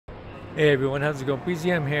Hey everyone, how's it going?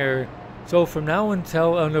 BZM here. So from now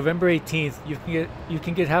until November 18th, you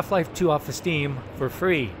can get Half-Life 2 off of Steam for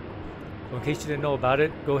free. So in case you didn't know about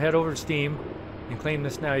it, go head over to Steam and claim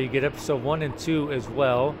this now. You get episode 1 and 2 as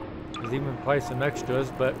well. There's even probably some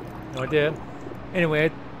extras, but no idea. Anyway,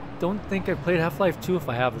 I don't think I've played Half-Life 2. If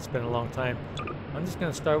I have, it's been a long time. I'm just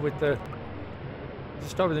gonna start with the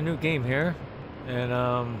new game here, and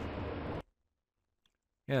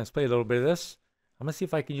yeah, let's play a little bit of this. I'm gonna see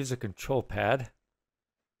if I can use a control pad.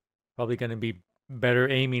 Probably gonna be better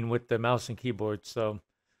aiming with the mouse and keyboard, so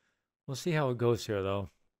we'll see how it goes here though.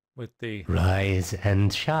 With the Rise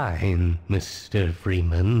and shine, Mr.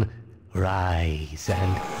 Freeman. Rise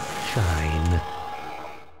and shine.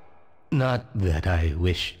 Not that I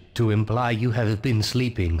wish to imply you have been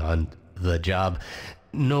sleeping on the job.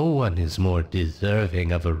 No one is more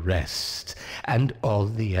deserving of a rest, and all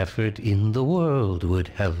the effort in the world would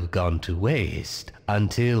have gone to waste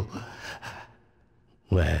until...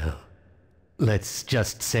 Well, let's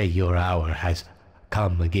just say your hour has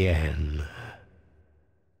come again.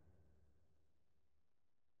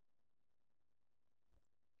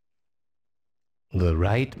 The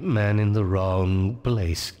right man in the wrong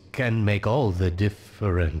place can make all the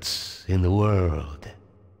difference in the world.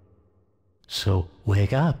 So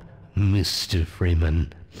wake up, Mr.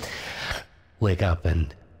 Freeman. Wake up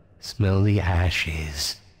and smell the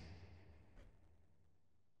ashes.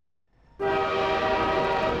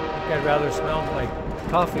 I'd rather smell like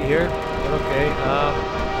coffee here, but okay.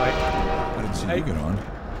 Right. I didn't see you get on.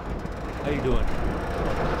 How you doing?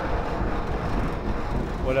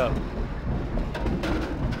 What up?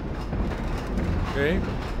 Okay.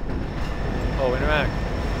 Oh, interact.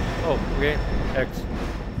 Oh, okay. X.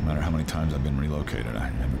 No matter how many times I've been relocated, I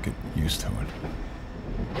never get used to it.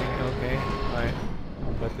 Okay. Alright.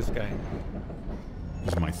 What about this guy?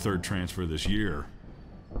 This is my third transfer this year.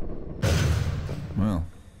 Well,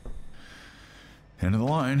 end of the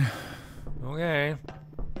line. Okay.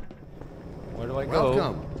 Where do I go?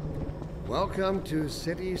 Welcome. Welcome to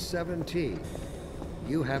City 17.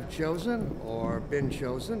 You have chosen, or been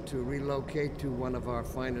chosen, to relocate to one of our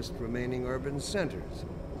finest remaining urban centers.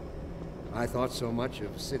 I thought so much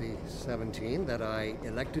of City 17 that I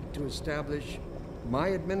elected to establish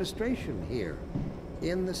my administration here,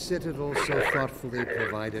 in the citadel so thoughtfully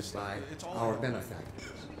provided by our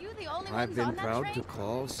benefactors. Were you the only I've ones been on that proud train? to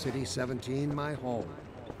call City 17 my home.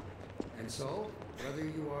 And so, whether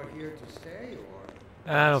you are here to stay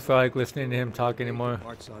or... I don't feel like listening to him talk anymore.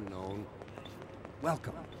 Parts unknown.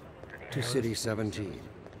 Welcome to City 17.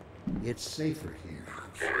 It's safer here.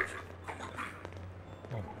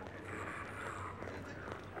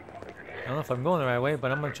 I don't know if I'm going the right way,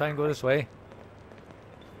 but I'm gonna try and go this way.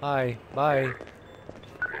 Hi. Bye.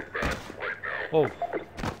 Oh.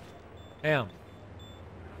 Damn.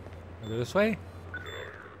 I go this way?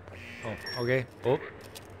 Oh, okay. Oh.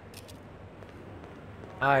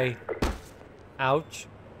 Hi. Ouch.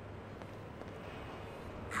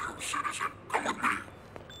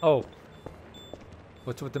 Oh.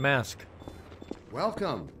 What's with the mask?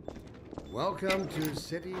 Welcome. Welcome to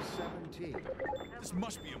City 17. This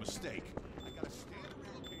must be a mistake. I got a standard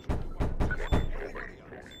relocation.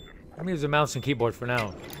 Let me use the mouse and keyboard for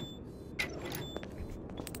now.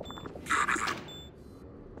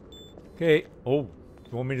 Okay. Oh,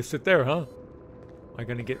 you want me to sit there, huh? Am I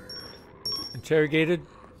gonna get interrogated?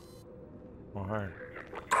 Alright.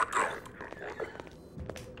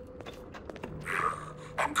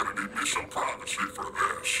 I'm gonna need me some privacy for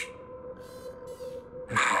this.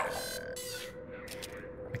 Now.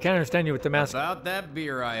 I can't understand you with the mask. About that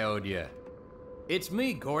beer I owed you. It's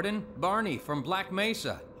me, Gordon. Barney from Black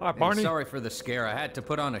Mesa. Hi, Barney. Hey, sorry for the scare. I had to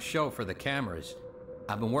put on a show for the cameras.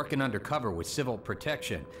 I've been working undercover with civil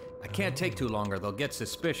protection. I can't take too long or they'll get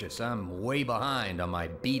suspicious. I'm way behind on my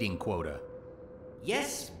beating quota.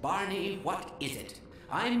 Yes, Barney, what is it?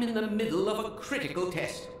 I'm in the middle of a critical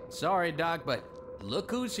test. Sorry, Doc, but look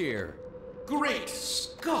who's here. Great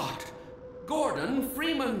Scott! Gordon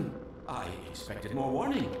Freeman! I expected more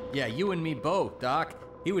warning. Yeah, you and me both, Doc.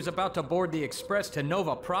 He was about to board the express to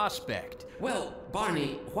Nova Prospect. Well,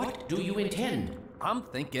 Barney, what do you intend? I'm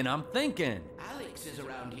thinking. Alex is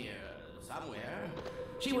around here somewhere.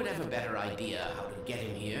 She would have a better idea how to get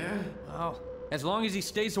him here. Well, as long as he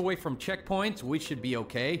stays away from checkpoints, we should be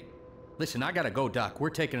okay. Listen, I gotta go, Doc. We're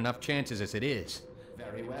taking enough chances as it is.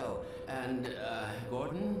 Very well. And,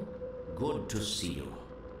 Gordon, good to see you.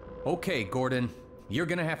 Okay, Gordon. You're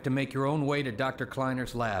gonna have to make your own way to Dr.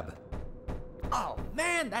 Kleiner's lab. Oh,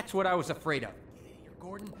 man, that's what I was afraid of. Get in here,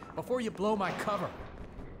 Gordon, before you blow my cover.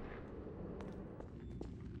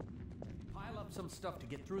 Pile up some stuff to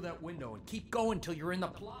get through that window and keep going till you're in the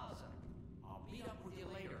plaza.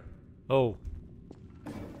 Oh.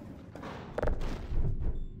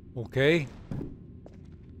 Okay.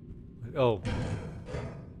 Oh.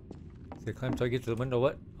 They climb till I get to the window.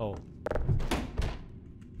 What? Oh.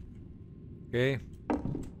 Okay.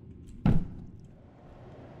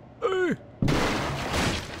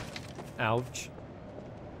 Ouch.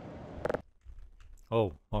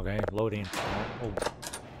 Oh, okay. Loading. Oh.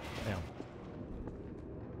 Damn.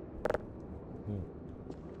 Ooh.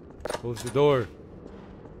 Close the door.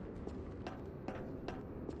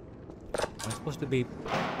 Am I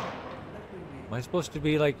supposed to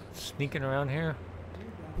be like sneaking around here?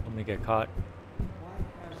 I'm gonna get caught.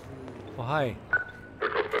 Oh, hi.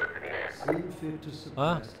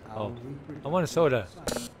 Huh? Oh. I want a soda.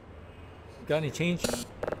 Got any change?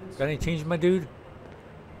 Got any change, my dude?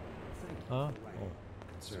 Huh? Oh.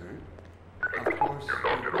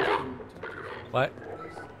 What?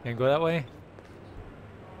 Can't go that way?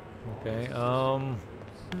 Okay, can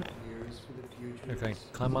I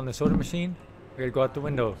climb on the soda machine? I gotta go out the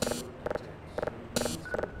window.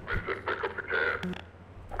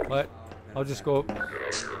 What? I'll just go.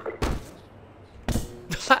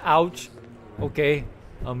 Ouch. Okay. He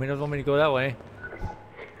doesn't want me to go that way.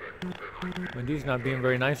 My dude's not being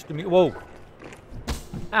very nice to me. Whoa.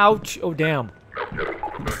 Ouch. Oh, damn.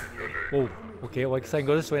 Whoa. Okay, well, I guess I can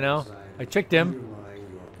go this way now. I tricked him.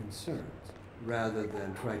 Rather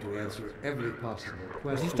than try to answer every possible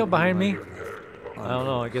question. Is he still behind me? I don't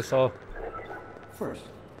know. I guess I'll... First,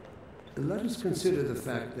 let us consider the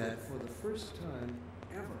fact that for the first time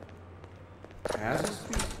ever, as a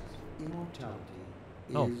species, immortality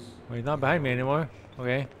is... Oh, well, he's not behind me anymore.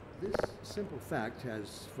 Okay. This simple fact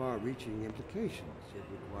has far-reaching implications. It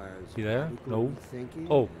requires You there? No. thinking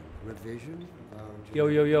Oh. and revision of our Yo,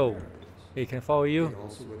 yo, yo. genetic Hey, can I follow you? It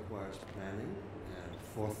also requires planning and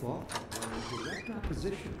forethought and direct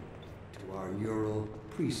opposition to our neural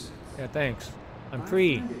precincts. Yeah, thanks. I'm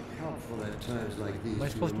free. I find it helpful at times like these Am I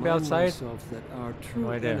supposed to be remind outside? myself that our true No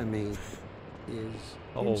idea. enemy is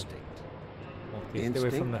Uh-oh. instinct. Okay, stay away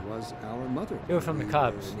Instinct from the... was our mother. Stay away from the when we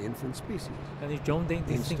cops. were an infant species. And these drone things,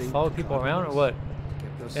 these things Instinct follow people taught around or us, what?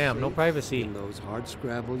 kept us Damn, no safe privacy. In those hard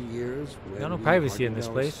scrabble years when No we privacy in hardened this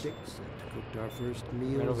our place. sticks and cooked our first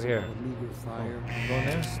meals over here. on a meager fire. Going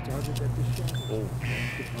there? Started at the shadow. Oh.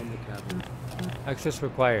 Upon the cabin. Access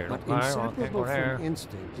required. But Okay, I can't inseparable go there. from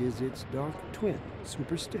instinct is its dark twin,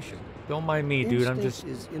 superstition. Don't mind me, dude. I'm just...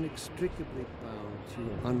 Instinct is inextricably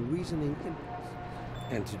bound to unreasoning impulse.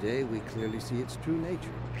 And today we clearly see its true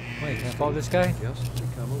nature. Wait, can I follow this guy? Just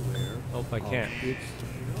become aware Nope, I can't. of its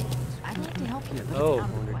I'd like to help you. Oh.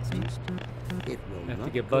 Request. It will Have to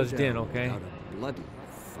not get go buzzed in, down okay? without a bloody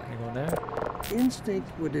Can I fight. go in there?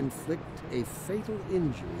 Instinct would inflict a fatal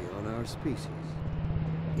injury on our species.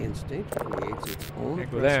 Instinct creates its own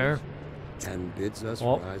Can't go there. presence and bids us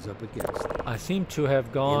Oh. rise up against it. I seem to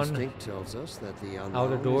have gone Instinct tells us that the out a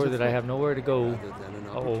unknown door is that I have nowhere to go. rather than an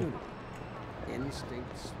Uh-oh. opportunity.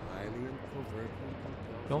 Instinct slyly and covertly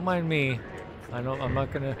compels Don't mind me. I know I'm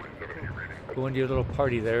not gonna go into your little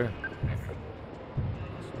party there.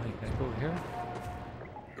 Wait, can I go over here?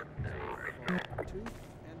 tooth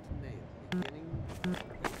and nail, beginning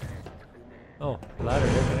Oh, ladder.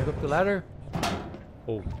 Here, can I go up the ladder?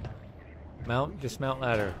 Oh. Mount, dismount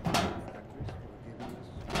ladder.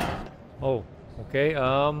 Oh, okay,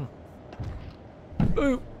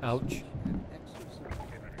 Ooh, ouch.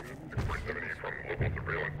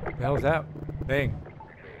 The hell's that? Dang.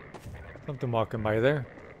 Something walking by there.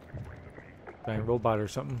 Giant robot or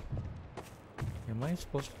something. Am I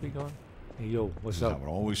supposed to be going? Hey, yo, This what's is up? how it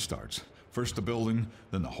always starts. First the building,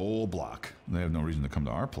 then the whole block. They have no reason to come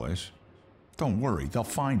to our place. Don't worry, they'll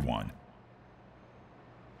find one.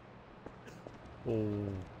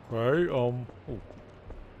 Okay, oh.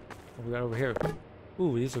 What we got over here?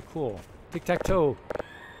 Ooh, these are cool. Tic-tac-toe.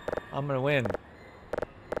 I'm gonna win.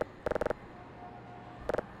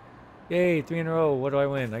 Yay, 3 in a row. What do I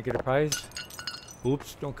win? I get a prize?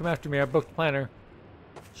 Oops, don't come after me. I broke the planner.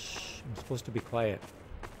 Shh, I'm supposed to be quiet.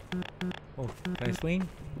 Oh, can I swing?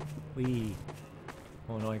 Wee.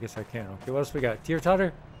 Oh no, I guess I can't. Okay, what else we got?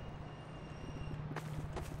 Teeter-totter?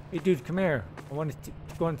 Hey dude, come here. I want to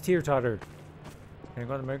go on the teeter-totter. Can I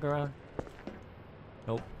go on the merry-go-round?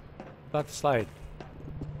 Nope. About to slide.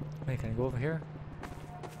 Hey, can I go over here?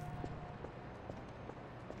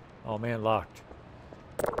 Oh man, locked.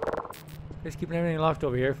 Just keeping everything locked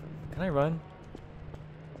over here. Can I run?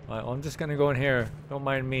 Alright, well, I'm just gonna go in here. Don't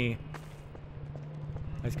mind me.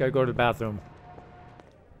 I just gotta go to the bathroom.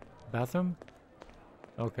 Bathroom?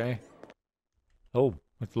 Okay. Oh,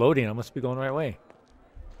 it's loading. I must be going the right way.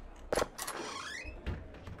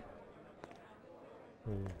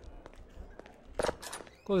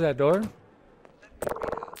 Close that door.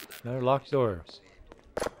 Another locked door.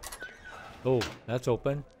 Oh, that's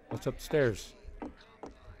open. What's upstairs?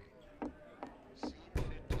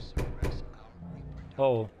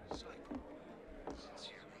 Uh-oh.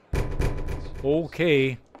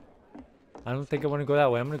 Okay. I don't think I want to go that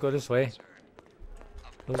way. I'm going to go this way.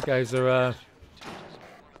 Those guys are,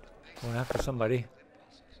 going after somebody.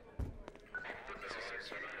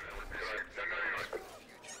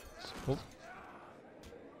 Oh.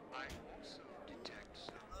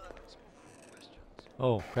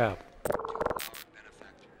 Oh, crap.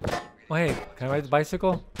 Oh, hey, can I ride the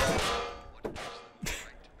bicycle?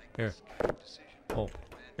 Here. Oh,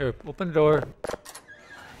 here, open the door.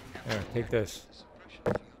 Here, take this.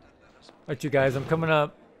 Alright, you guys, I'm coming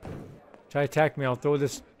up. Try to attack me, I'll throw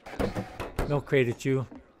this milk crate at you.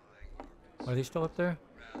 Are they still up there?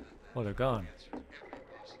 Oh, they're gone.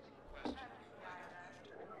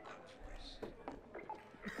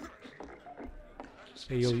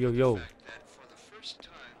 Hey, yo, yo, yo.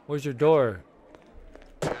 Where's your door?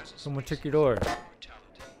 Someone took your door.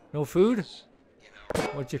 No food?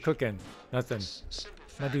 What you cooking? Nothing.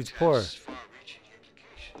 My dude's poor.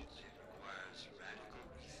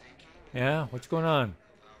 Yeah? What's going on?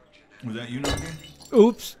 Was that you knocking?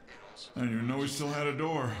 Oops! I didn't even know we still had a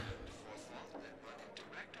door.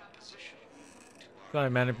 Sorry,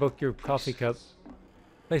 man. I broke your coffee cup.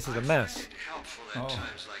 Place is a mess. Oh,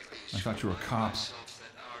 I thought you were a cop.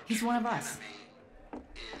 He's one of us.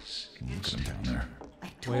 Look at him down there. I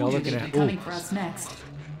What are y'all told you looking they'd at? be coming Ooh. for us next.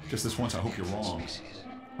 Just this once, I hope you're wrong.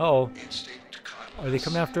 Uh-oh. Are they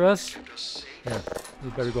coming after us? Here, we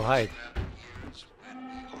better go hide.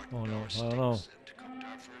 Oh no, I don't know.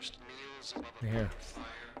 Here.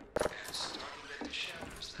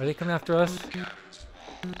 Are they coming after us?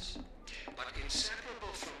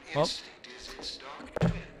 Oh.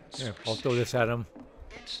 Here, I'll throw this at him.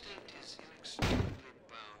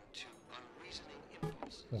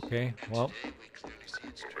 Okay, well.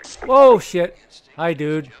 Whoa, shit! Hi,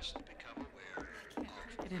 dude.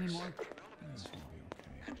 Get any more?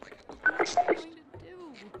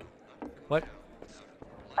 What?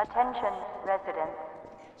 Attention, residents.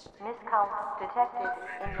 Miscount detected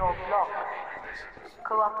in your block.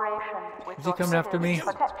 Cooperation with Is he coming after me?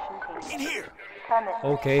 protection team. In here! Permit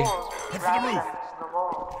Okay. full rather than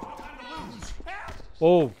reward.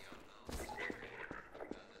 Oh.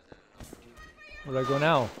 Where do I go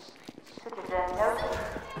now? Citizen notice.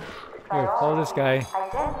 Here, follow this guy.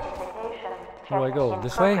 Identification Where do I check go? in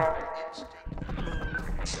This way? progress.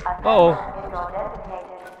 Uh-oh. Assemble in your designated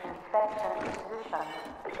inspection position.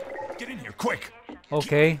 Get in here, quick!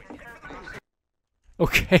 Okay.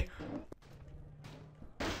 Okay.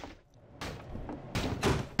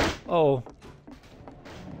 Oh.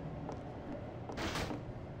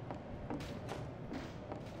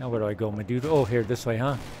 Now where do I go, my dude? Oh, here, this way,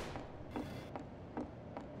 huh?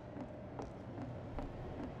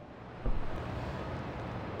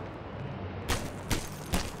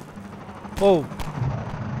 Oh.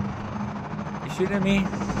 You shooting at me?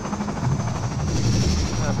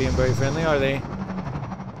 Not being very friendly, are they?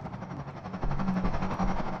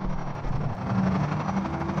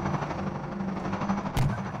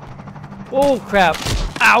 Oh crap!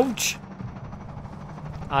 Ouch!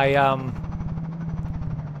 I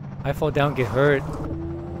fall down, get hurt.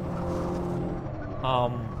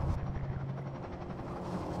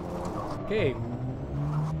 Okay.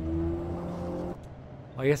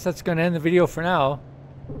 I guess that's gonna end the video for now.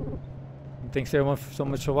 Thanks everyone so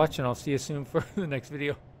much for watching. I'll see you soon for the next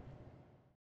video.